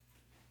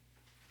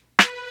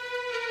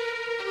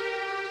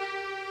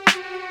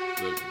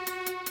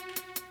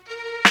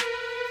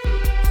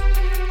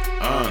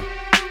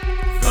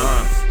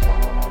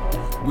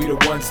We the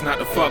ones not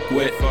to fuck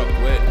with.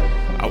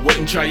 I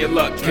wouldn't try your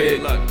luck,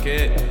 kid.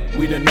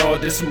 We done all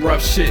did some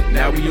rough shit.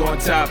 Now we on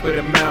top of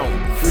the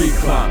mountain, free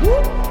climb.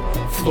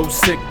 Flow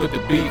sick, but the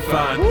beat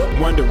fine.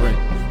 Wondering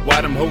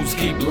why them hoes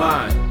keep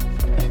lying.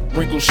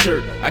 Wrinkled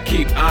shirt, I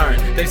keep iron.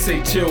 They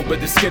say chill,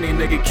 but the skinny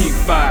nigga keep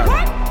fire.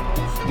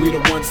 We the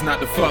ones not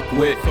to fuck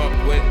with.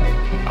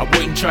 I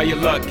wouldn't try your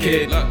luck,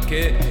 kid.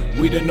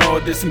 We done all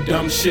did some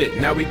dumb shit.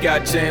 Now we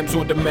got jams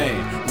on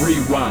demand.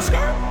 Rewind.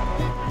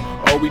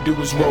 All we do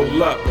is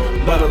roll up,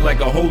 butter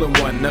like a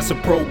hole-in-one, that's a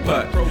pro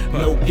putt.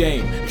 No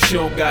game, she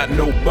don't got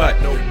no butt.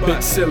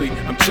 Bit silly,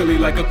 I'm chilly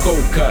like a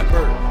cold cut.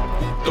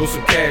 Throw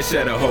some cash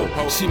at a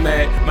hoe. She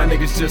mad, my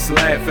niggas just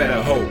laugh at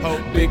a hoe.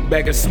 Big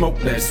bag of smoke,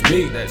 that's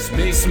me.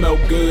 Smell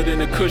good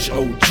in a Kush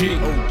OG.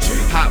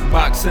 Hot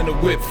box in the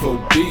whip for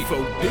deep.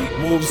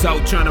 Wolves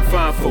out trying to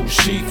find faux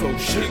sheep.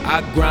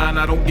 I grind,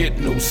 I don't get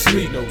no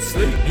sleep.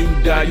 You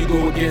die, you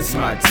go against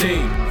my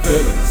team.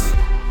 Feelings.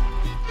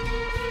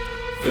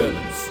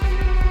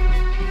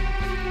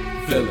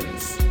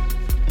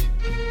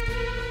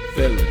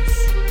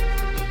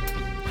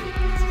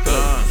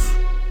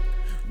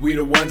 We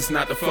the ones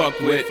not to fuck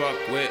with.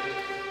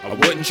 I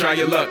wouldn't try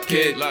your luck,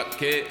 kid.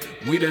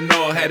 We done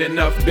all had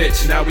enough,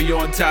 bitch. Now we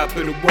on top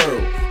of the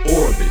world,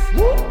 orbit.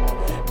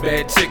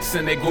 Bad chicks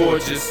and they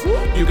gorgeous.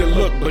 You can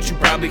look, but you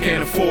probably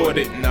can't afford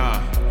it.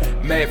 Nah,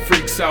 mad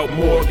freaks out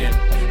Morgan.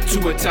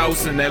 To a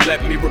Towson that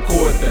let me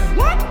record them.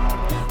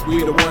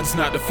 We the ones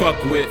not to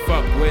fuck with.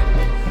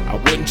 I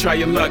wouldn't try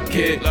your luck,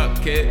 kid.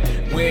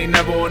 We ain't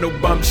never on no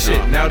bum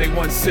shit. Now they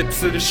want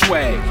sips of the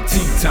swag.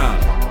 Tea time.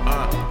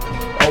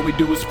 All we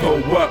do is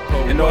pull up,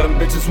 and all them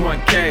bitches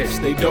want cash.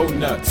 They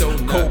donuts.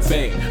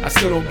 Cobain. I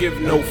still don't give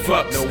no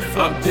fucks.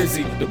 I'm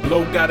dizzy. The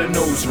blow got a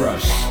nose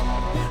rush.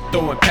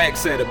 Throwing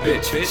packs at a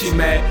bitch. She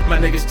mad, my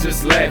niggas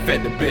just laugh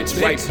at the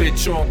bitch. White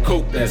bitch on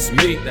coke, that's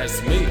me.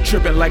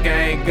 Trippin' like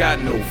I ain't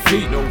got no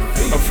feet.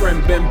 A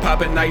friend been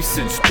poppin' ice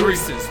since 3.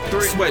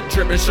 Sweat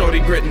drippin', shorty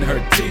grittin' her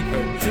teeth.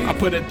 I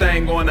put a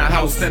thing on the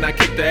house, then I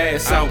kick the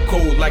ass out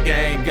cold like I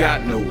ain't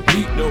got no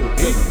heat.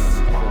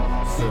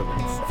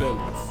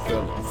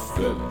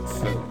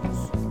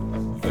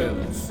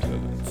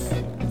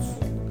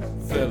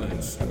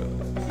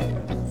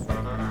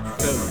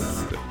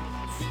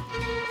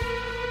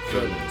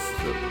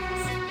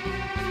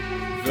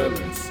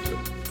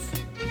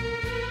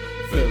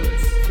 Feelings.